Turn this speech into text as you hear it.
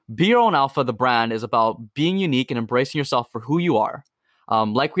Be Your Own Alpha, the brand, is about being unique and embracing yourself for who you are.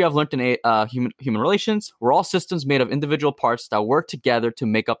 Like we have learned in human relations, we're all systems made of individual parts that work together to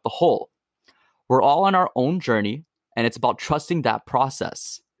make up the whole. We're all on our own journey, and it's about trusting that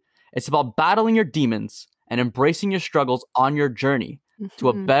process. It's about battling your demons and embracing your struggles on your journey to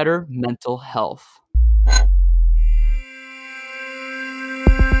a better mental health.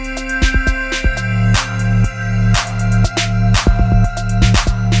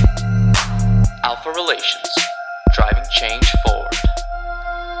 Alpha Relations, driving change forward.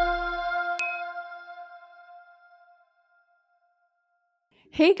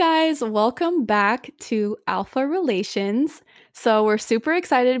 Hey guys, welcome back to Alpha Relations. So we're super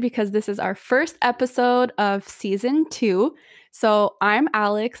excited because this is our first episode of season 2. So I'm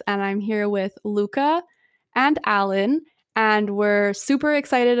Alex and I'm here with Luca and Alan, and we're super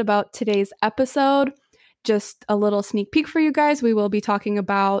excited about today's episode. Just a little sneak peek for you guys. We will be talking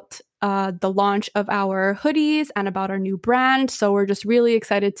about the launch of our hoodies and about our new brand. So we're just really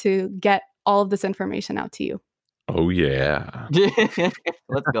excited to get all of this information out to you. Oh, yeah.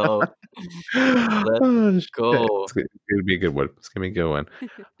 Let's go. Let's go. It's going to be a good one. It's going to be a good one.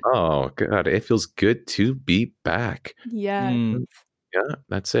 Oh, God. It feels good to be back. Yeah. Yeah,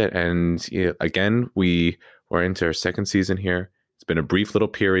 that's it. And again, we're into our second season here. It's been a brief little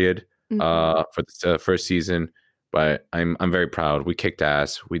period for the first season, but I'm very proud. We kicked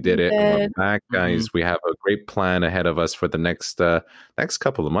ass. We did it. We're back, guys. We have a great plan ahead of us for the next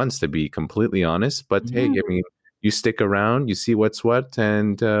couple of months, to be completely honest. But hey, I mean, you stick around, you see what's what,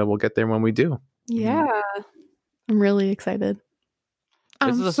 and we'll get there when we do. Yeah. I'm really excited.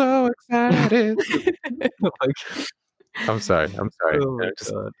 I'm so excited. I'm sorry. Oh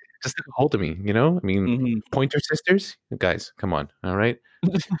Just get a hold of me, you know? I mean, Pointer Sisters? Guys, come on, all right?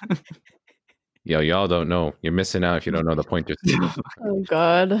 Yo, y'all don't know. You're missing out if you don't know the Pointer Sisters. Oh,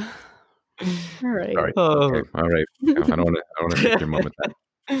 God. All right. All right. Okay. All right. I don't want to take your moment with that.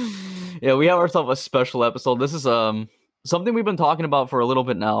 Yeah, we have ourselves a special episode. This is something we've been talking about for a little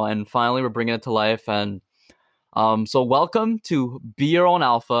bit now, and finally we're bringing it to life. And so welcome to Be Your Own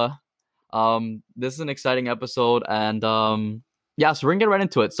Alpha. This is an exciting episode, and so we're gonna get right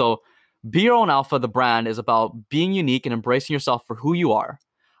into it. So Be Your Own Alpha, the brand, is about being unique and embracing yourself for who you are.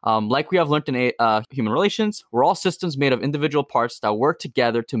 Like we have learned in human relations, we're all systems made of individual parts that work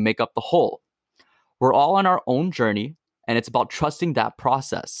together to make up the whole. We're all on our own journey, and it's about trusting that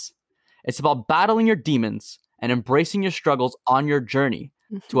process. It's about battling your demons and embracing your struggles on your journey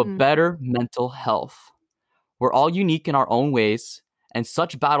to a better mental health. We're all unique in our own ways, and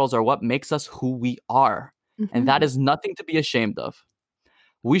such battles are what makes us who we are. And that is nothing to be ashamed of.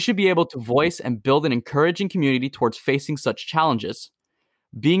 We should be able to voice and build an encouraging community towards facing such challenges.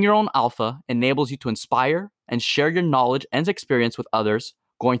 Being your own alpha enables you to inspire and share your knowledge and experience with others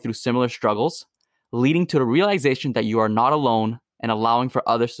going through similar struggles, leading to the realization that you are not alone and allowing for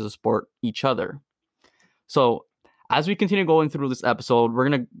others to support each other. So as we continue going through this episode, we're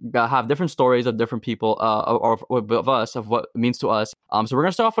going to have different stories of different people of us, of what it means to us. So we're going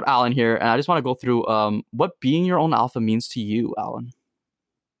to start off with Alan here, and I just want to go through what being your own alpha means to you, Alan.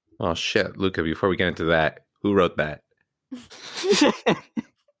 Oh, shit. Luca, before we get into that, who wrote that?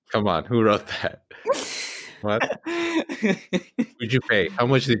 Come on, who wrote that? What? Did you pay? How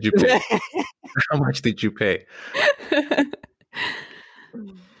much did you pay? How much did you pay?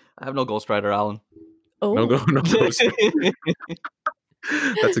 I have no ghostwriter, Alan. Oh. No ghost.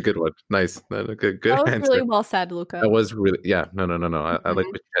 That's a good one. Nice. Good that was answer. really well said, Luca. That was really, yeah. No. I like what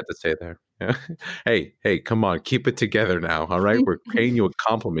you had to say there. Yeah. Hey, come on, keep it together now. All right, we're paying you a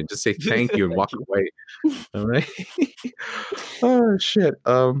compliment. Just say thank you and walk away. All right. Oh shit.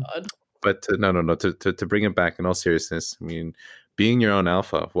 But no. To bring it back in all seriousness, I mean, being your own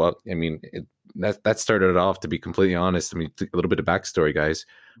alpha. Well, I mean, that started it off. To be completely honest, I mean, a little bit of backstory, guys.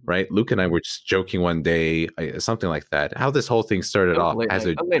 Right, Luke and I were just joking one day, something like that. How this whole thing started off as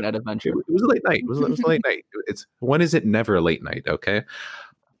a late night adventure. It was a late night. It was a late night. It's when is it never a late night? Okay,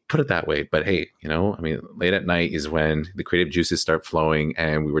 put it that way. But hey, you know, I mean, late at night is when the creative juices start flowing,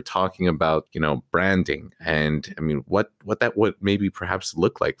 and we were talking about, you know, branding, and I mean, what that would maybe perhaps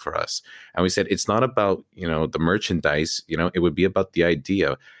look like for us. And we said it's not about, you know, the merchandise. You know, it would be about the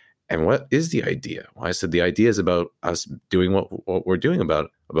idea. And what is the idea? Well, I said the idea is about us doing what we're doing,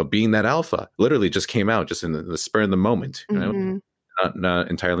 about being that alpha. Literally just came out just in the spur of the moment, you know, not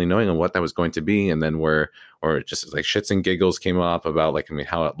entirely knowing what that was going to be. And then or just like shits and giggles came up about, like, I mean,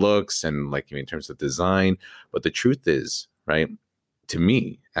 how it looks and, like, I mean, in terms of design. But the truth is, right, to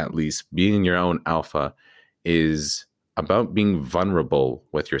me, at least, being your own alpha is about being vulnerable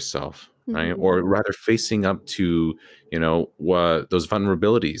with yourself, right? Mhm. Or rather facing up to, what those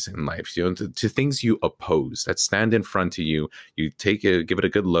vulnerabilities in life, to things you oppose that stand in front of you. You give it a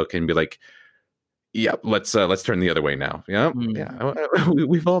good look and be like, yeah, let's turn the other way now. Yeah, yeah. Mm.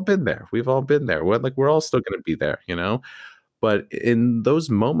 We've all been there. We've all been there. We're all still going to be there, But in those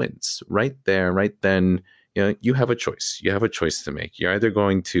moments, right there, right then, you have a choice. You have a choice to make. You're either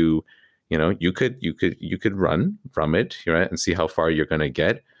going to, you could run from it, right, and see how far you're going to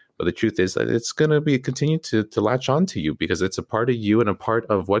get. But the truth is that it's going to be continue to latch on to you because it's a part of you and a part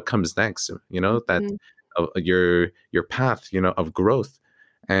of what comes next. That Mhm. your path, of growth.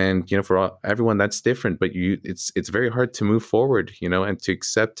 And for everyone that's different, but it's very hard to move forward, and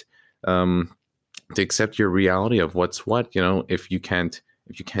um, to accept your reality of what's what, if you can't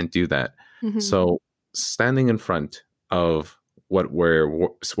do that. Mhm. So standing in front of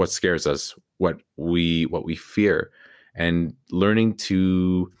what scares us, what we fear, and learning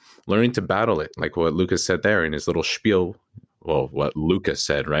to battle it, like what Lucas said there in his little spiel. Well, what Lucas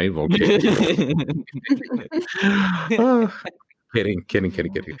said, right? Okay. Oh, kidding. Team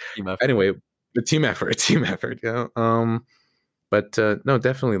effort. Anyway, the team effort, team effort. Yeah. But no,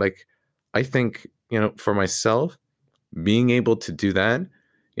 definitely. Like, I think for myself, being able to do that,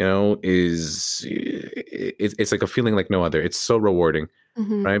 is it's like a feeling like no other. It's so rewarding,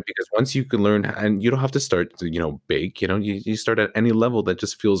 Mhm. right? Because once you can learn, and you don't have to start, big. You start at any level that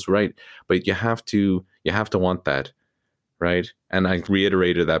just feels right, but you have to want that, right? And I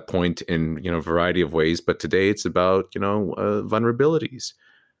reiterated that point in a variety of ways. But today it's about vulnerabilities,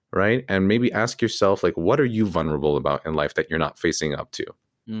 right? And maybe ask yourself, like, what are you vulnerable about in life that you're not facing up to?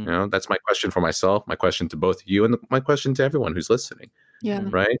 Mm. That's my question for myself, my question to both of you, and my question to everyone who's listening, Yeah.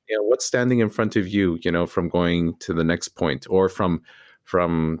 Mhm. right? What's standing in front of you, from going to the next point, or from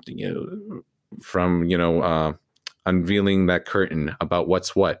unveiling that curtain about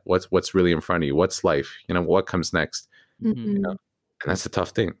what's really in front of you, what's life, what comes next. Mhm. Mhm. And that's a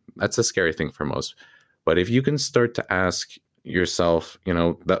tough thing. That's a scary thing for most. But if you can start to ask yourself,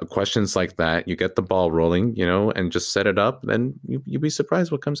 the questions like that, you get the ball rolling, and just set it up, then you'd be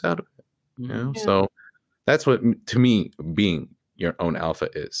surprised what comes out of it. Mhm. Yeah. So that's what, to me, being your own alpha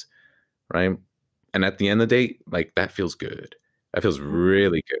is, right? And at the end of the day, like, that feels good. That feels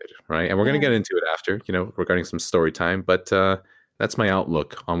really good, right? And we're gonna Yeah. get into it after, regarding some story time. But that's my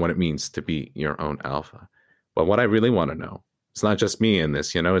outlook on what it means to be your own alpha. But what I really want to know, it's not just me in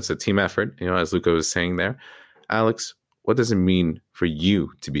this, it's a team effort, as Luca was saying there. Alex, what does it mean for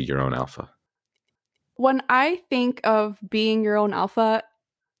you to be your own alpha? When I think of being your own alpha,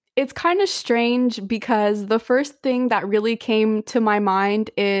 it's kind of strange because the first thing that really came to my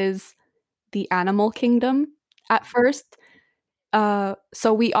mind is the animal kingdom at first.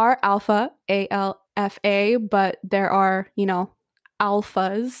 So we are alpha, ALFA, but there are,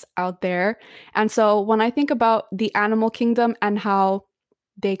 alphas out there. And so when I think about the animal kingdom and how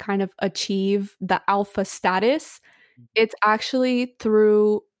they kind of achieve the alpha status, it's actually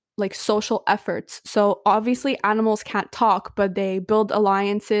through like social efforts. So obviously animals can't talk, but they build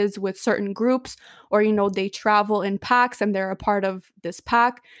alliances with certain groups, or they travel in packs and they're a part of this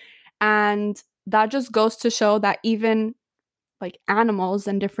pack. And that just goes to show that even like animals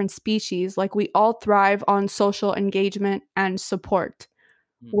and different species, like we all thrive on social engagement and support,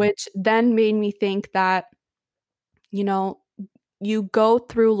 Mhm. which then made me think that, you know, you go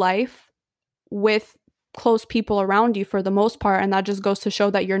through life with close people around you for the most part. And that just goes to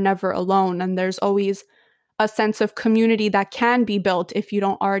show that you're never alone. And there's always a sense of community that can be built if you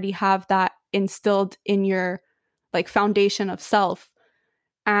don't already have that instilled in your like foundation of self.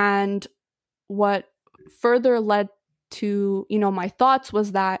 And what further led to, my thoughts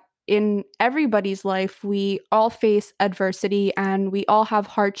was that in everybody's life, we all face adversity and we all have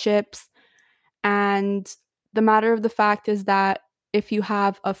hardships. And the matter of the fact is that if you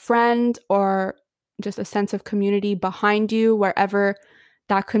have a friend or just a sense of community behind you, wherever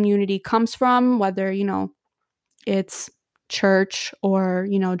that community comes from, whether, it's church or,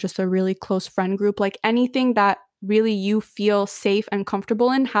 just a really close friend group, like anything that really you feel safe and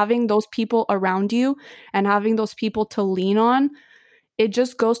comfortable in, having those people around you and having those people to lean on, it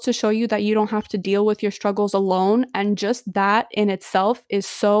just goes to show you that you don't have to deal with your struggles alone. And just that in itself is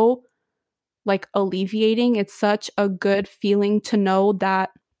so like alleviating. It's such a good feeling to know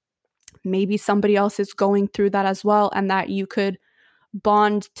that maybe somebody else is going through that as well and that you could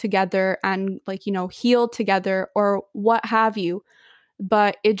bond together and like, heal together or what have you.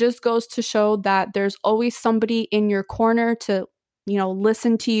 But it just goes to show that there's always somebody in your corner to,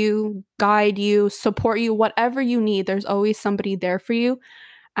 listen to you, guide you, support you, whatever you need. There's always somebody there for you.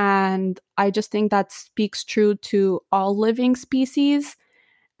 And I just think that speaks true to all living species.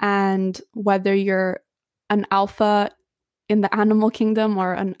 And whether you're an alpha in the animal kingdom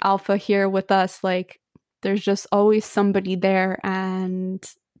or an alpha here with us, like there's just always somebody there. And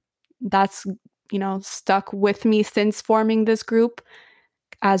that's, stuck with me since forming this group,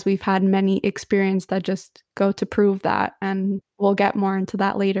 as we've had many experiences that just go to prove that. And we'll get more into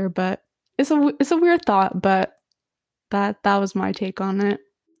that later, but it's a weird thought, but that was my take on it.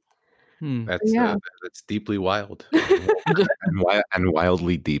 That's deeply wild and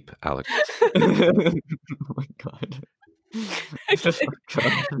wildly deep, Alex. Oh my god. I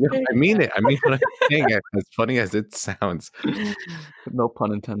mean it. I mean what I'm saying. As funny as it sounds. No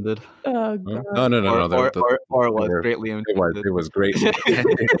pun intended. Oh god. No. Or it was greatly intended. It was great.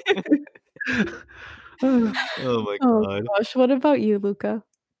 Oh my Oh god. gosh, what about you, Luca?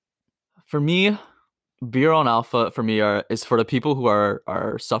 For me, Be Your Own Alpha for me is for the people who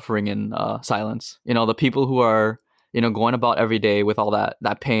are suffering in silence. The people who are going about every day with all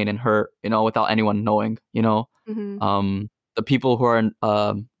that pain and hurt. Without anyone knowing. Mm-hmm. The people who are in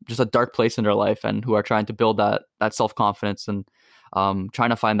just a dark place in their life and who are trying to build that self-confidence and trying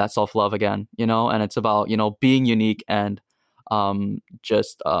to find that self-love again. And it's about being unique and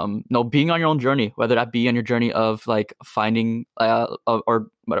just being on your own journey, whether that be on your journey of like finding or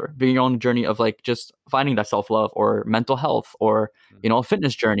whatever, being your own journey of like just finding that self-love or mental health or a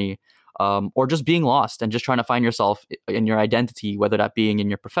fitness journey, or just being lost and just trying to find yourself in your identity, whether that being in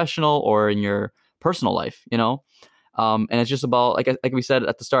your professional or in your personal life. And it's just about like we said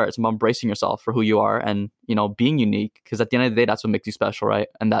at the start, it's about embracing yourself for who you are and being unique, because at the end of the day, that's what makes you special, right?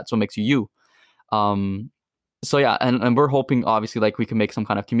 And that's what makes you. So yeah, and we're hoping obviously like we can make some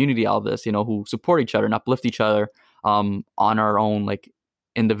kind of community out of this, who support each other and uplift each other on our own like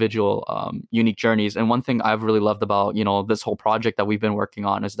individual unique journeys. And one thing I've really loved about this whole project that we've been working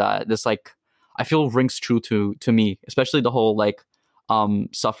on is that this like I feel rings true to me, especially the whole like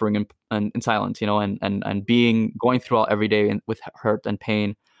suffering and in silence, and going throughout every day with hurt and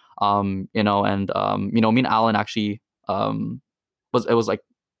pain, me and Alan actually was like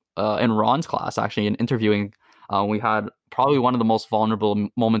in Ron's class actually in interviewing. We had probably one of the most vulnerable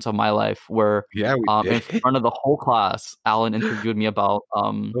moments of my life where in front of the whole class, Alan interviewed me about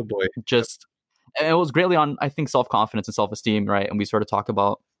oh boy, and it was greatly on, I think, self-confidence and self-esteem, right? And we sort of talked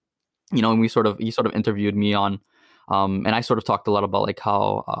about, and he sort of interviewed me on, and I sort of talked a lot about like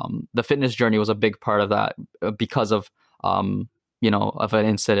how the fitness journey was a big part of that because of of an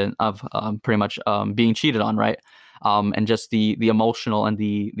incident of pretty much being cheated on, right? And just the emotional and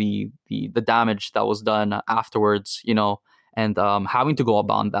the damage that was done afterwards, and having to go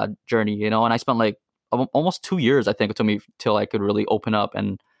about that journey, and I spent like almost 2 years, I think, it took me till I could really open up,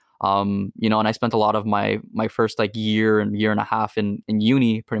 and and I spent a lot of my first like year and a half in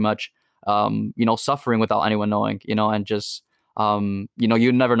uni pretty much, suffering without anyone knowing, and just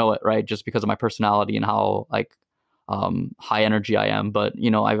you never know it, right? Just because of my personality and how like high energy I am, but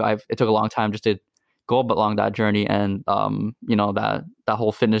it took a long time just to go along that journey, and that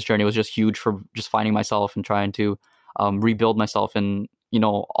whole fitness journey was just huge for just finding myself and trying to rebuild myself in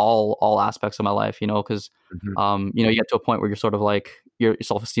all aspects of my life, because you get to a point where you're sort of like your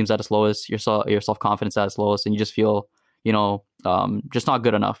self-esteem's at its lowest, your self-confidence at its lowest, and you just feel just not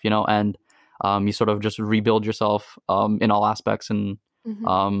good enough, and you sort of just rebuild yourself in all aspects, and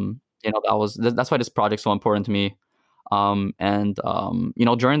that's why this project's so important to me.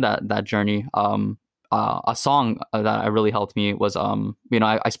 During that journey, a song that really helped me was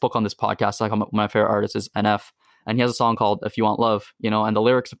I spoke on this podcast, like one of my favorite artists is NF, and he has a song called If You Want Love, and the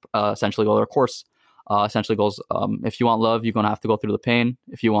lyrics essentially go, their course essentially goes, if you want love, you're gonna have to go through the pain.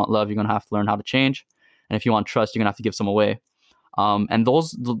 If you want love, you're gonna have to learn how to change, and if you want trust, you're gonna have to give some away. And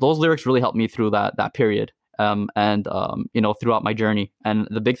those lyrics really helped me through that period, throughout my journey. And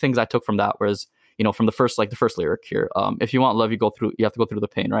the big things I took from that was, from the first lyric here, if you want love, you have to go through the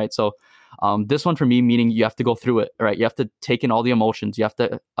pain, right? So this one for me, meaning you have to go through it, right? You have to take in all the emotions, you have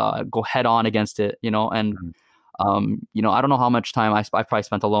to go head on against it, and I don't know how much time I probably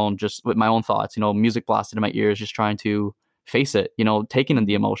spent alone just with my own thoughts, music blasted in my ears, just trying to face it, taking in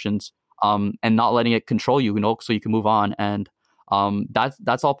the emotions, and not letting it control you, so you can move on. And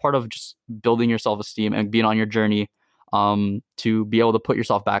that's all part of just building your self-esteem and being on your journey, to be able to put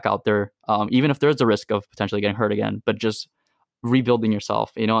yourself back out there, even if there's a risk of potentially getting hurt again, but just rebuilding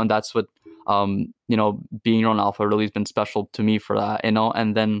yourself, and that's what, being your own alpha really has been special to me for that,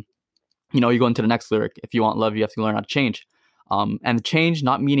 and then, you go into the next lyric, if you want love, you have to learn how to change. And change,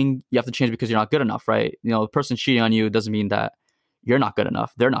 not meaning you have to change because you're not good enough, right? The person cheating on you doesn't mean that you're not good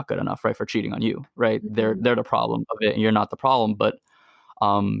enough. They're not good enough, right, for cheating on you, right? Mm-hmm. They're the problem of it, and you're not the problem. But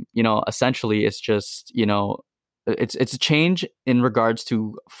essentially, it's just it's a change in regards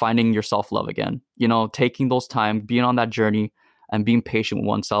to finding your self-love again, you know, taking those time, being on that journey and being patient with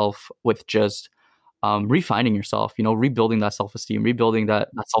oneself, with just refining yourself, you know, rebuilding that self-esteem, rebuilding that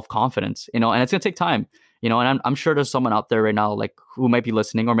self-confidence, you know. And it's gonna take time, you know. And I'm sure there's someone out there right now, like, who might be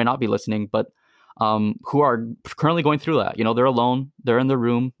listening or may not be listening, but who are currently going through that. You know, they're alone, they're in their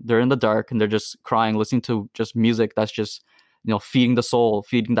room, they're in the dark, and they're just crying, listening to just music that's just, you know, feeding the soul,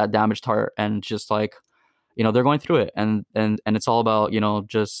 feeding that damaged heart. And just like, you know, they're going through it. And it's all about, you know,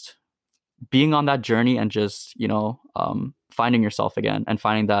 just being on that journey and just, you know, finding yourself again and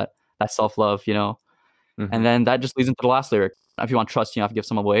finding that self-love, you know. And then that just leads into the last lyric. If you want trust, you have to give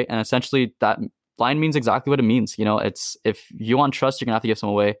some away. And essentially that line means exactly what it means. You know, it's, if you want trust, you're gonna have to give some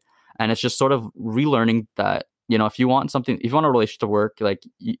away. And it's just sort of relearning that, you know, if you want something, if you want a relationship to work, like,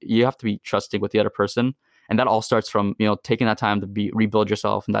 you have to be trusting with the other person. And that all starts from, you know, taking that time to rebuild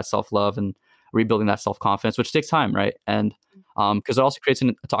yourself and that self-love and rebuilding that self-confidence, which takes time, right? And because it also creates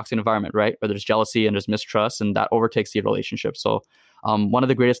a toxic environment, right, where there's jealousy and there's mistrust, and that overtakes the relationship. So one of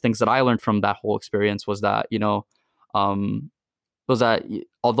the greatest things that I learned from that whole experience was that, you know, was that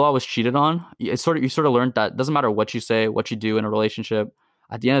although I was cheated on, you sort of learned that it doesn't matter what you say, what you do in a relationship.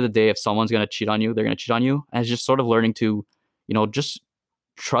 At the end of the day, if someone's going to cheat on you, they're going to cheat on you. And it's just sort of learning to, you know, just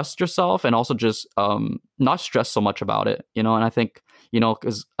trust yourself, and also just not stress so much about it, you know. And I think, you know,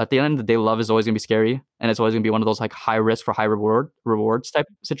 because at the end of the day, love is always going to be scary, and it's always going to be one of those like high risk for high rewards type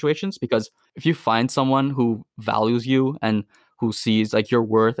situations. Because if you find someone who values you and who sees like your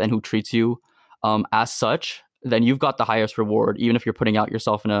worth and who treats you as such, then you've got the highest reward, even if you're putting out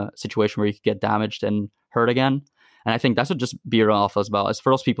yourself in a situation where you could get damaged and hurt again. And I think that's what just Be Your Own Alpha is about. It's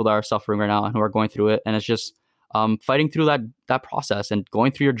for those people that are suffering right now and who are going through it. And it's just fighting through that process and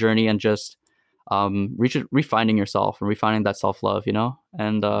going through your journey and just refining yourself and refining that self-love, you know.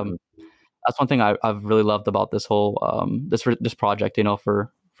 And that's one thing I've really loved about this whole this project, you know,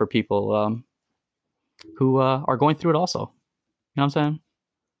 for people who are going through it also. You know what I'm saying?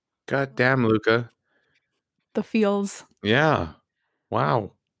 God damn, Luca. The feels. Yeah.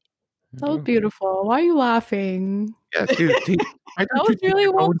 Wow. That was beautiful. Why are you laughing? Yeah, dude. That was really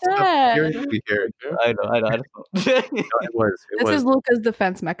well said. I know. It was. This is Luca's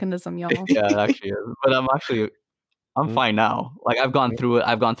defense mechanism, y'all. Yeah, it actually is. But I'm fine now. Like, I've gone through it.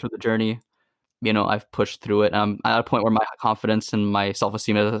 I've gone through the journey. You know, I've pushed through it. I'm at a point where my confidence and my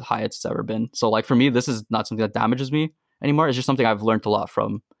self-esteem is as high as it's ever been. So, like, for me, this is not something that damages me anymore. It's just something I've learned a lot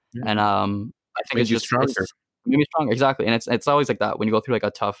from. Yeah. And I think it's just stronger. Made me stronger, exactly. And it's always like that when you go through like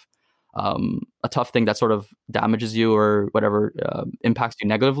a tough thing that sort of damages you or whatever, impacts you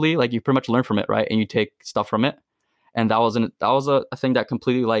negatively. Like, you pretty much learn from it, right? And you take stuff from it. And that was a thing that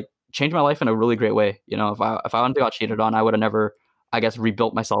completely like changed my life in a really great way. You know, if I hadn't got cheated on, I would have never, I guess,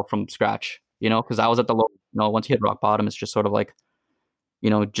 rebuilt myself from scratch. You know, because I was at the low. You know, once you hit rock bottom, it's just sort of like, you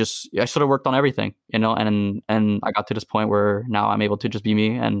know, just I sort of worked on everything. You know, and I got to this point where now I'm able to just be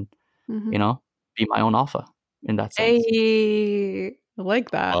me and you know, be my own alpha in that sense. Hey, I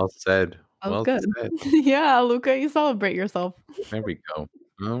like that. Well said. Well good. Said. Yeah, Luca, you celebrate yourself. There we go.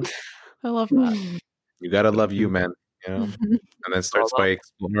 Well, I love that. You gotta love you, man. You know, and then starts by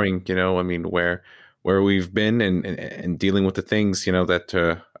exploring. You know, I mean, where we've been and dealing with the things. You know,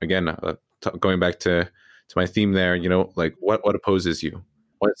 that again, going back to my theme there. You know, like what opposes you.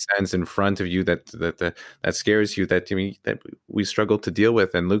 What stands in front of you that scares you, that we struggle to deal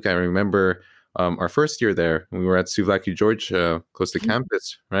with. And Luke, I remember our first year there, we were at Souvlaki George, close to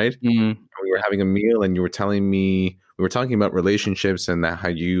campus, right? We were having a meal, and you were telling me, we were talking about relationships and how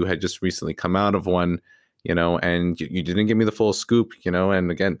you had just recently come out of one, you know, and you didn't give me the full scoop, you know.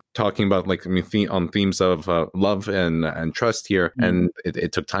 And again, talking about like on themes of love and trust here, and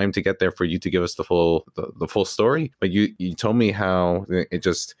it took time to get there for you to give us the full story. But you told me how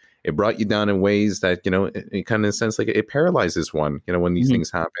it brought you down in ways that, you know, it kind of, in a sense, like it paralyzes one, you know, when these things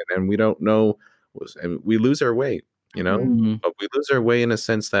happen, and we don't know, we lose our way, you know. But we lose our way in a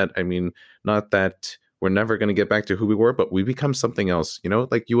sense that, I mean, not that we're never going to get back to who we were, but we become something else, you know.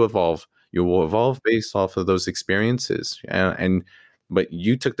 Like, you evolve. You will evolve based off of those experiences, but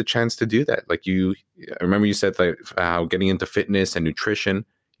you took the chance to do that. Like, I remember you said like how getting into fitness and nutrition,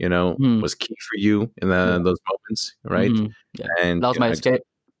 you know, was key for you in those moments, right? Yeah. And that was my escape.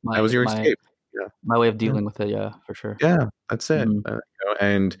 That was your escape. Yeah, my way of dealing with it. Yeah, for sure. Yeah, that's it. You know,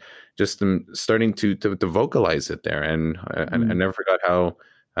 and just starting to vocalize it there, and I never forgot how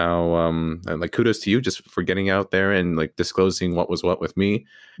like, kudos to you just for getting out there and like disclosing what was what with me.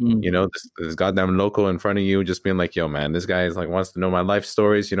 You know, this goddamn local in front of you, just being like, yo, man, this guy is like wants to know my life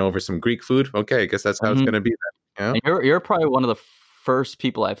stories, you know, over some Greek food. Okay, I guess that's how it's gonna be then. You know? And you're probably one of the first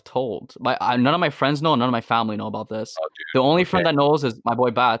people I've told. None of my friends know, none of my family know about this. Oh, dude. The only Okay. friend that knows is my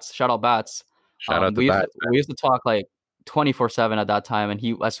boy Bats. Shout out Bats. Shout out to Bats. We used to talk like 24/7 at that time, and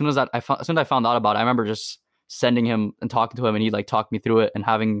he as soon as I found out about it, I remember just sending him and talking to him, and he like talked me through it and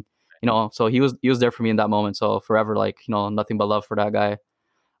having, you know, so he was there for me in that moment. So forever, like, you know, nothing but love for that guy.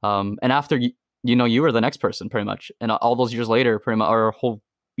 And after you know, you were the next person pretty much, and all those years later, pretty much, or a whole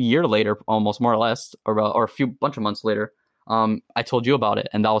year later, almost more or less, or a bunch of months later, I told you about it,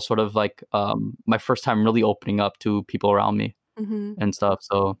 and that was sort of like my first time really opening up to people around me and stuff.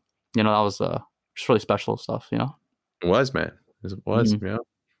 So, you know, that was just really special stuff, you know. It was, man. It was, you know.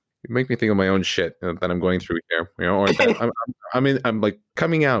 You make me think of my own shit that I'm going through here, you know, or that I'm like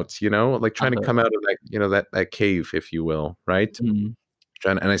coming out, you know, like trying to come out of that, you know, that cave, if you will, right?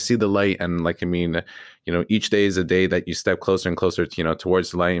 And I see the light, and like, I mean, you know, each day is a day that you step closer and closer, you know,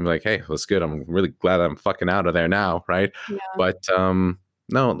 towards the light. And you're like, hey, that's good. I'm really glad I'm fucking out of there now, right? Yeah. But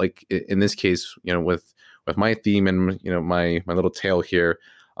no, like in this case, you know, with my theme and, you know, my little tale here,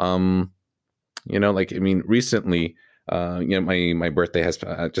 you know, like, I mean, recently, you know, my birthday has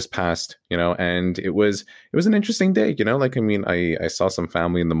just passed, you know, and it was an interesting day, you know, like, I mean, I saw some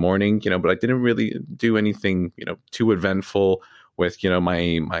family in the morning, you know, but I didn't really do anything, you know, too eventful with, you know,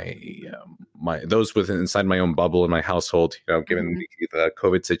 my those within inside my own bubble in my household, you know, given the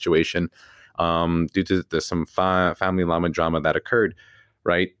COVID situation, due to some family drama that occurred,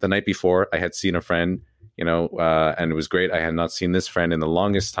 right? The night before, I had seen a friend, you know, and it was great. I had not seen this friend in the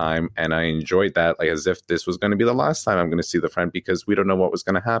longest time, and I enjoyed that, like, as if this was going to be the last time I'm going to see the friend, because we don't know what was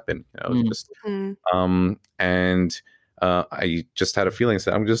going to happen, you know. Just and I just had a feeling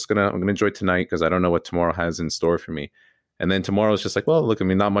that I'm gonna enjoy tonight, because I don't know what tomorrow has in store for me. And then tomorrow is just like, well, look, I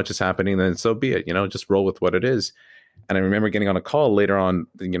mean, not much is happening, then so be it, you know, just roll with what it is. And I remember getting on a call later on,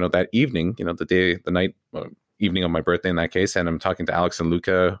 you know, that evening, you know, evening of my birthday in that case, and I'm talking to Alex and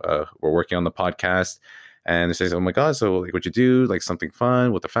Luca. We're working on the podcast, and they say, "Oh my god, so like, what'd you do? Like something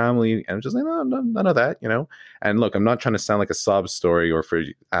fun with the family?" And I'm just like, "No, none of that," you know. And look, I'm not trying to sound like a sob story or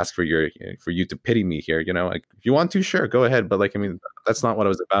ask for you to pity me here, you know. Like, if you want to, sure, go ahead. But like, I mean, that's not what I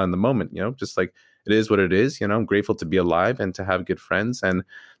was about in the moment, you know. Just like, it is what it is, you know. I'm grateful to be alive and to have good friends, and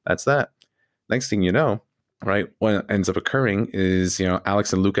that's that. Next thing you know, right, what ends up occurring is, you know,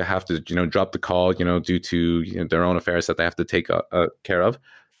 Alex and Luca have to, you know, drop the call, you know, due to, you know, their own affairs that they have to take care of.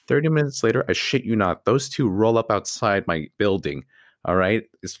 30 minutes later, I shit you not, those two roll up outside my building. All right,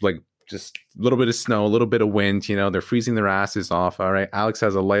 it's like just a little bit of snow, a little bit of wind, you know, they're freezing their asses off. All right, Alex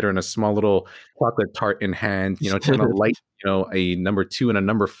has a lighter and a small little chocolate tart in hand, you know, trying to light, you know, a number 2 and a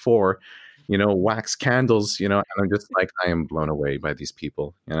number 4, you know, wax candles, you know. And I'm just like, I am blown away by these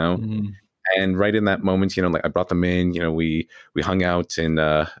people, you know. And right in that moment, you know, like, I brought them in, you know, we hung out in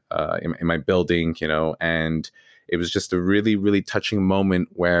my building, you know, and it was just a really, really touching moment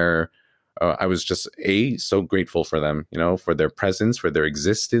where I was just so grateful for them, you know, for their presence, for their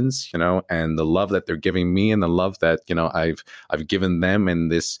existence, you know, and the love that they're giving me, and the love that, you know, I've given them,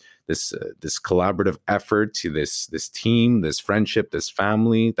 and this collaborative effort to this team, this friendship, this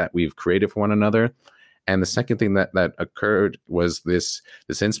family that we've created for one another. And the second thing that occurred was this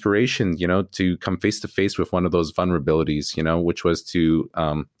inspiration, you know, to come face to face with one of those vulnerabilities, you know, which was to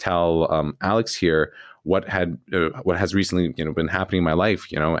tell Alex here what has recently, you know, been happening in my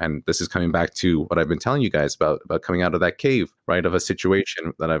life, you know. And this is coming back to what I've been telling you guys about coming out of that cave, right, of a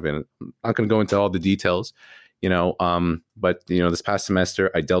situation that I've been, I'm not going to go into all the details, you know, but, you know, this past semester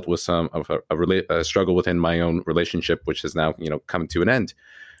I dealt with some of a struggle within my own relationship, which has now, you know, come to an end,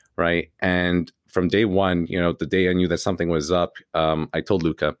 right? And from day one, you know, the day I knew that something was up, I told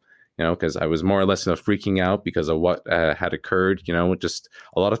Luca, you know, because I was more or less freaking out because of what had occurred, you know, just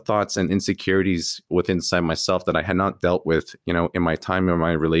a lot of thoughts and insecurities within inside myself that I had not dealt with, you know, in my time in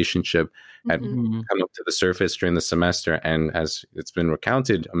my relationship had come up to the surface during the semester. And as it's been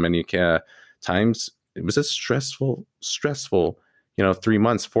recounted many times, it was a stressful, you know, 3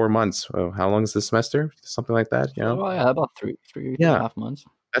 months, 4 months. How long is the semester? Something like that, you know? Oh, yeah, about three and a half months.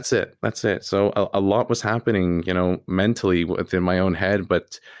 That's it. So a lot was happening, you know, mentally within my own head.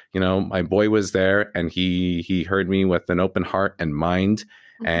 But, you know, my boy was there, and he heard me with an open heart and mind.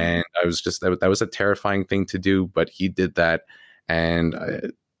 And I was just, that was a terrifying thing to do, but he did that. And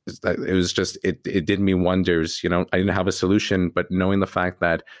it was just, it did me wonders. You know, I didn't have a solution, but knowing the fact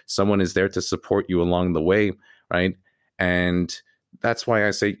that someone is there to support you along the way, right? And that's why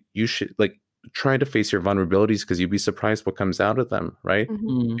I say you should, like, try to face your vulnerabilities, because you'd be surprised what comes out of them, right?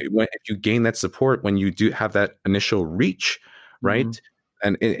 If you gain that support, when you do have that initial reach, right?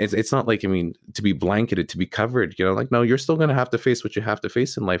 And it's not like, I mean, to be blanketed, to be covered, you know, like, no, you're still going to have to face what you have to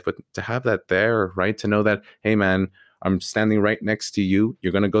face in life, but to have that there, right? To know that, hey man, I'm standing right next to you.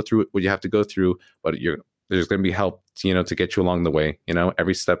 You're going to go through what you have to go through, but there's going to be help, to get you along the way,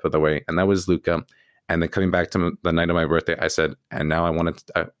 every step of the way. And that was Luca. And then coming back to the night of my birthday, I said, and now I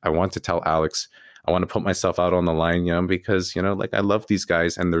want to tell Alex, I want to put myself out on the line, because, like, I love these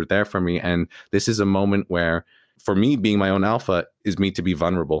guys and they're there for me. And this is a moment where, for me, being my own alpha is me to be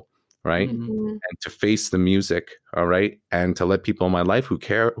vulnerable, right? Mm-hmm. And to face the music, all right? And to let people in my life who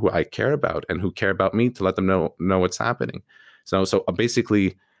I care about and who care about me, to let them know what's happening. So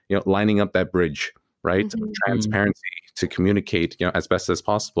basically, lining up that bridge, right? Mm-hmm. Transparency to communicate, as best as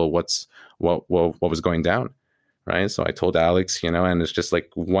possible what was going down. Right. So I told Alex, and it's just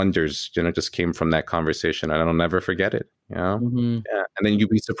like wonders, just came from that conversation. And I'll never forget it. Mm-hmm. Yeah. And then you'd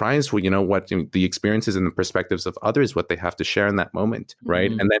be surprised what the experiences and the perspectives of others, what they have to share in that moment. Right.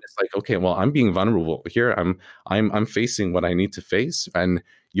 Mm-hmm. And then it's like, okay, well, I'm being vulnerable here. I'm facing what I need to face. And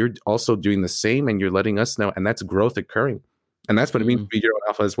you're also doing the same, and you're letting us know. And that's growth occurring. And that's what it means to be your own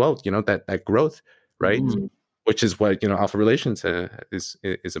alpha as well. That growth. Right. Mm-hmm. Which is what, Alpha Relations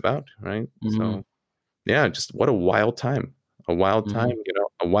is about. Right. Mm-hmm. So. Yeah, just what a wild time, a wild time,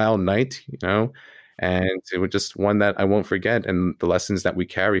 a wild night, and it was just one that I won't forget, and the lessons that we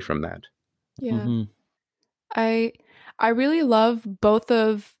carry from that. Yeah. Mm-hmm. I really love both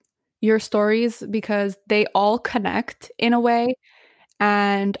of your stories because they all connect in a way,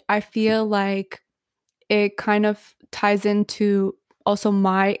 and I feel like it kind of ties into also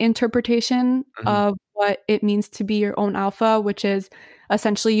my interpretation of what it means to be your own alpha, which is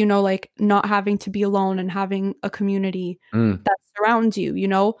essentially, like not having to be alone and having a community that surrounds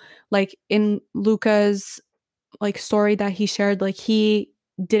you, like in Luca's like story that he shared, like he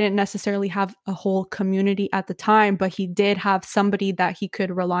didn't necessarily have a whole community at the time, but he did have somebody that he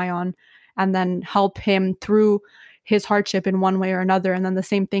could rely on and then help him through his hardship in one way or another. And then the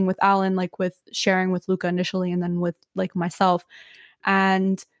same thing with Alan, like with sharing with Luca initially and then with like myself.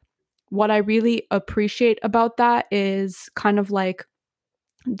 And what I really appreciate about that is kind of like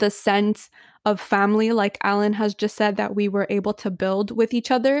the sense of family, like Alan has just said, that we were able to build with each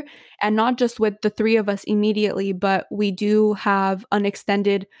other, and not just with the three of us immediately, but we do have an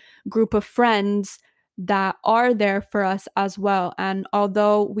extended group of friends that are there for us as well. And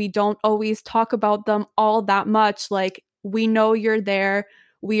although we don't always talk about them all that much, like we know you're there,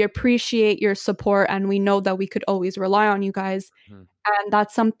 we appreciate your support, and we know that we could always rely on you guys. And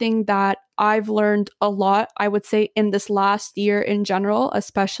that's something that I've learned a lot, I would say, in this last year in general,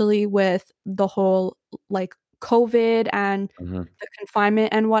 especially with the whole like COVID and the confinement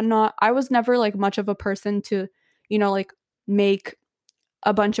and whatnot. I was never like much of a person to, like make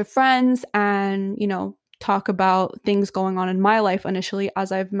a bunch of friends and, talk about things going on in my life initially,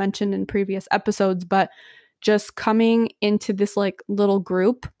 as I've mentioned in previous episodes. But just coming into this like little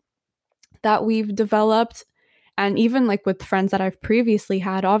group that we've developed, and even like with friends that I've previously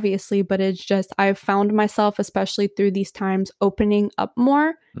had, obviously, but it's just I've found myself, especially through these times, opening up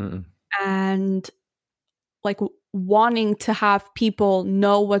more and like wanting to have people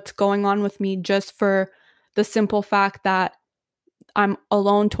know what's going on with me, just for the simple fact that I'm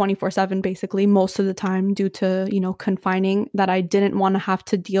alone 24/7 basically most of the time due to, confining, that I didn't want to have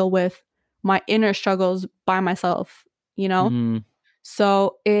to deal with my inner struggles by myself,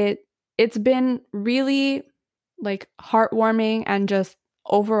 So it's been really like heartwarming and just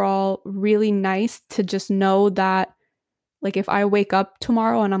overall really nice to just know that like if I wake up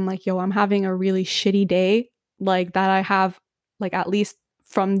tomorrow and I'm like, yo, I'm having a really shitty day, like that I have like at least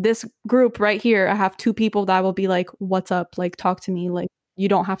from this group right here, I have two people that will be like, what's up? Like talk to me. Like you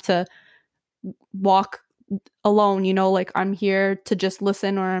don't have to walk alone, like I'm here to just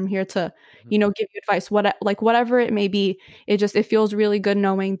listen, or I'm here to, give you advice, whatever it may be. It feels really good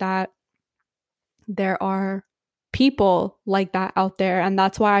knowing that there are people like that out there. And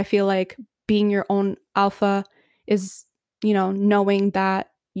that's why I feel like being your own alpha is, knowing that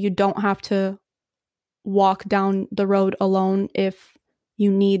you don't have to walk down the road alone if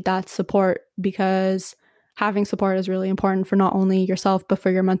you need that support, because having support is really important for not only yourself, but for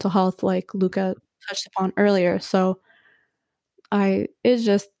your mental health, like Luca touched upon earlier. So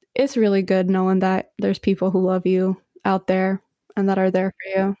it's really good knowing that there's people who love you out there and that are there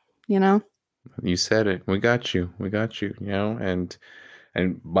for you, You said it. We got you,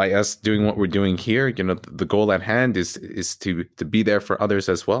 and by us doing what we're doing here, the goal at hand is to be there for others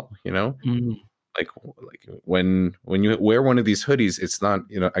as well, like when you wear one of these hoodies, it's not,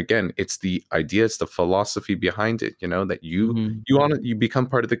 again, it's the idea, it's the philosophy behind it, that you become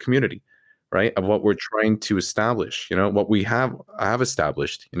part of the community, right, of what we're trying to establish, what we have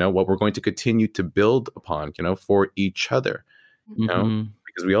established, what we're going to continue to build upon, for each other,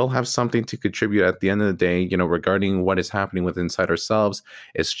 because we all have something to contribute at the end of the day, regarding what is happening with inside ourselves.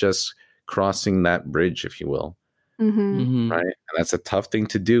 It's just crossing that bridge, if you will. Mm-hmm. Right. And that's a tough thing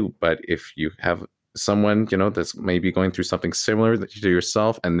to do. But if you have someone, that's maybe going through something similar to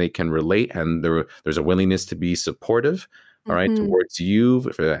yourself, and they can relate, and there's a willingness to be supportive, all right, towards you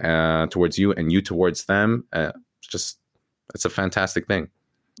and you towards them, it's a fantastic thing.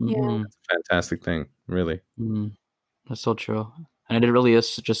 Yeah. It's a fantastic thing, really. That's so true. And it really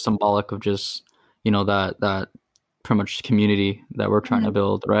is just symbolic of just, that pretty much community that we're trying to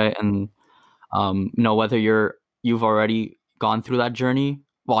build, right? And whether you've already gone through that journey.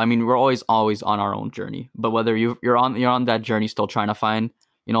 Well, I mean, we're always on our own journey, but whether you're on that journey still trying to find,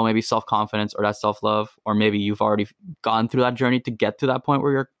 maybe self-confidence or that self-love, or maybe you've already gone through that journey to get to that point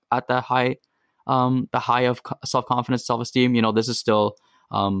where you're at that high, the high of self-confidence, self-esteem, this is still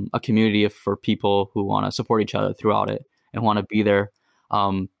a community for people who want to support each other throughout it and want to be there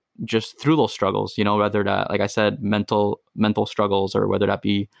just through those struggles, whether that, like I said, mental struggles, or whether that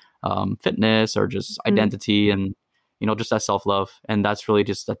be fitness or just identity and, just that self-love. And that's really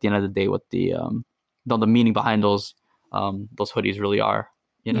just at the end of the day what the meaning behind those hoodies really are,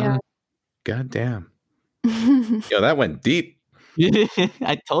 Yeah. God damn. Yo, that went deep.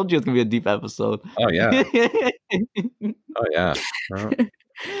 I told you it's gonna be a deep episode. Oh yeah. Oh yeah.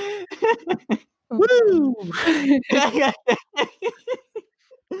 Woo!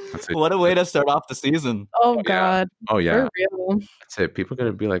 What a way to start off the season. Oh God. Oh yeah. For real. That's it. People are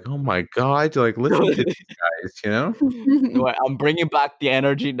gonna be like, "Oh my God!" Like, listen to these guys. I'm bringing back the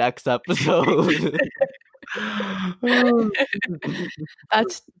energy next episode.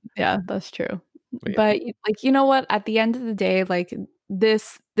 That's true. But like, you know what? At the end of the day, like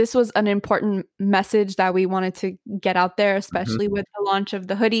this was an important message that we wanted to get out there, especially with the launch of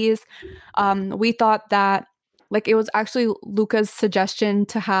the hoodies. We thought that like it was actually Luca's suggestion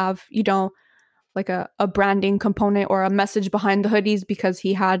to have, like a branding component or a message behind the hoodies, because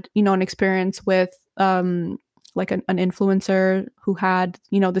he had, an experience with like an influencer who had,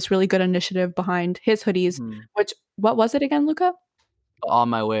 this really good initiative behind his hoodies, which, what was it again, Luca? On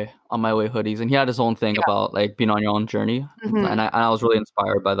my way hoodies. And he had his own thing about like being on your own journey. And I was really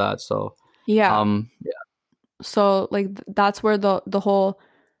inspired by that. So so like that's where the whole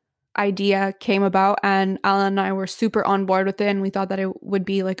idea came about, and Alan and I were super on board with it, and we thought that it would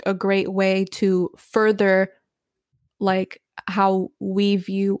be like a great way to further like how we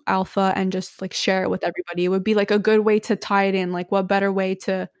view Alpha and just like share it with everybody. It would be like a good way to tie it in. Like, what better way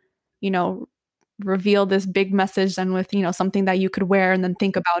to reveal this big message than with something that you could wear and then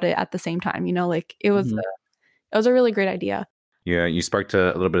think about it at the same time. Like it was a really great idea. Yeah, you sparked a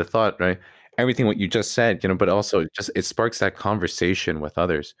little bit of thought, right? Everything what you just said, but also just it sparks that conversation with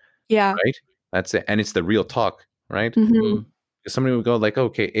others. Yeah. Right? That's it. And it's the real talk, right? Somebody would go like,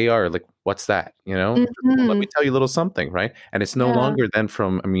 okay, AR, like, what's that? Let me tell you a little something, right? And it's no longer then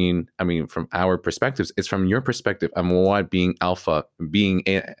from, from our perspectives, it's from your perspective and what being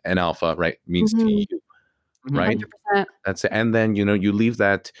an alpha, right, means to you, right? 100%. That's it. And then, you leave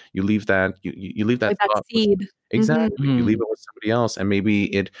that like that that seed. Exactly. You leave it with somebody else, and maybe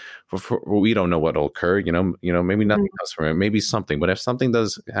we don't know what'll occur. Maybe nothing comes from it. Maybe something, but if something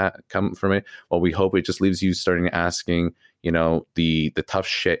does come from it, well, we hope it just leaves you starting asking, the tough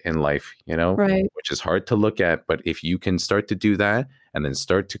shit in life, right, which is hard to look at. But if you can start to do that, and then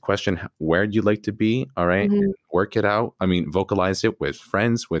start to question where you'd like to be, all right, and work it out. Vocalize it with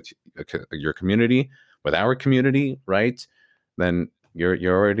friends, with your community, with our community, right? Then you're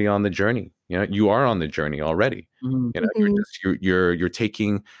already on the journey. You are on the journey already. You're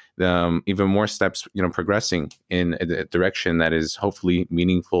taking even more steps, progressing in a direction that is hopefully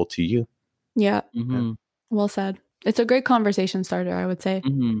meaningful to you. Yeah. Well said. It's a great conversation starter, I would say.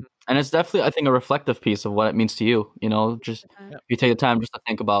 And it's definitely, I think, a reflective piece of what it means to you. Just if you take the time just to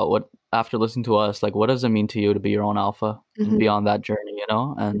think about what, after listening to us, like, what does it mean to you to be your own alpha and be on that journey,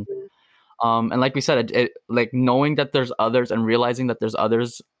 and and like we said, it like knowing that there's others and realizing that there's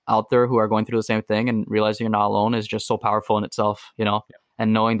others out there who are going through the same thing, and realizing you're not alone is just so powerful in itself,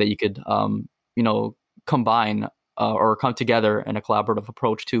 and knowing that you could combine or come together in a collaborative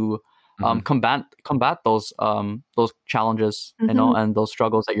approach to combat those challenges, and those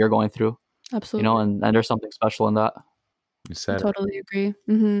struggles that you're going through. Absolutely. And there's something special in that. You said I totally agree.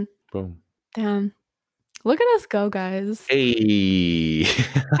 Boom. Damn. Look at us go, guys. Hey.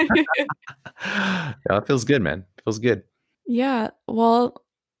 That feels good, man. Feels good. Yeah. Well,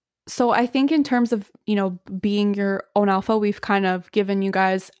 so I think in terms of, being your own alpha, we've kind of given you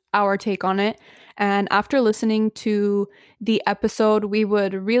guys our take on it. And after listening to the episode, we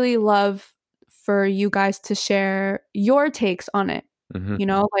would really love for you guys to share your takes on it. You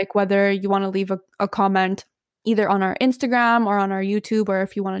know, like whether you want to leave a comment either on our Instagram or on our YouTube, or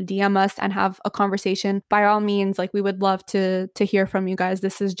if you want to DM us and have a conversation, by all means, like we would love to hear from you guys.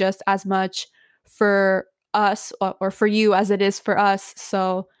 This is just as much for us or for you as it is for us.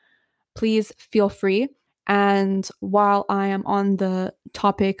 So please feel free. And while I am on the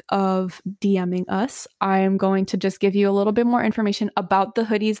topic of DMing us, I am going to just give you a little bit more information about the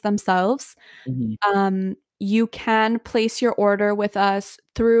hoodies themselves. You can place your order with us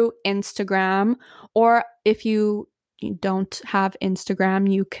through Instagram, or if you don't have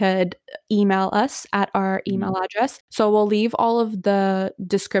Instagram, you could email us at our email address. So we'll leave all of the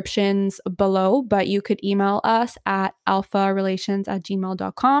descriptions below, but you could email us at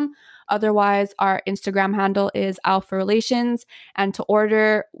alpharelations@gmail.com. Otherwise, our Instagram handle is Alpha Relations. And to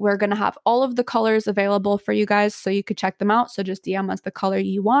order, we're going to have all of the colors available for you guys so you could check them out. So just DM us the color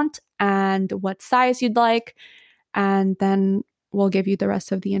you want and what size you'd like. And then we'll give you the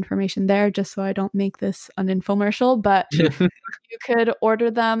rest of the information there, just so I don't make this an infomercial. But you could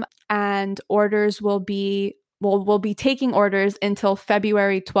order them, and orders will be, we'll be taking orders until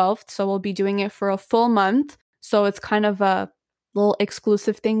February 12th. So we'll be doing it for a full month. So it's kind of a little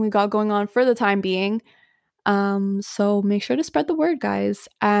exclusive thing we got going on for the time being. So make sure to spread the word, guys.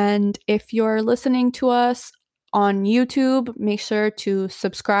 And if you're listening to us on YouTube, make sure to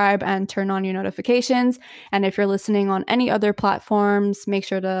subscribe and turn on your notifications. And if you're listening on any other platforms, make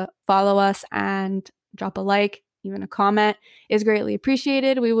sure to follow us and drop a like, even a comment is greatly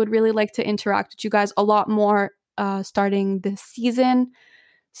appreciated. We would really like to interact with you guys a lot more starting this season.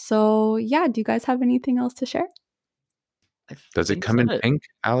 So yeah, do you guys have anything else to share? Does it come in pink,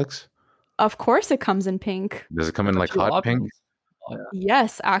 Alex? Of course it comes in pink. Does it come in like hot pink? Oh, yeah.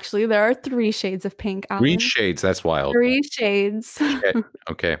 Yes, actually, there are 3 shades of pink, Alan. 3 shades? That's wild. 3 shades.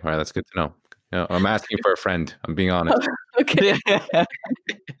 Okay, all right, that's good to know. I'm asking for a friend. I'm being honest. Okay.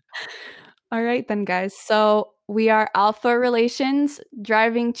 All right then, guys. So we are Alpha Relations,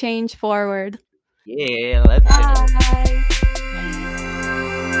 driving change forward. Yeah, let's go. Bye.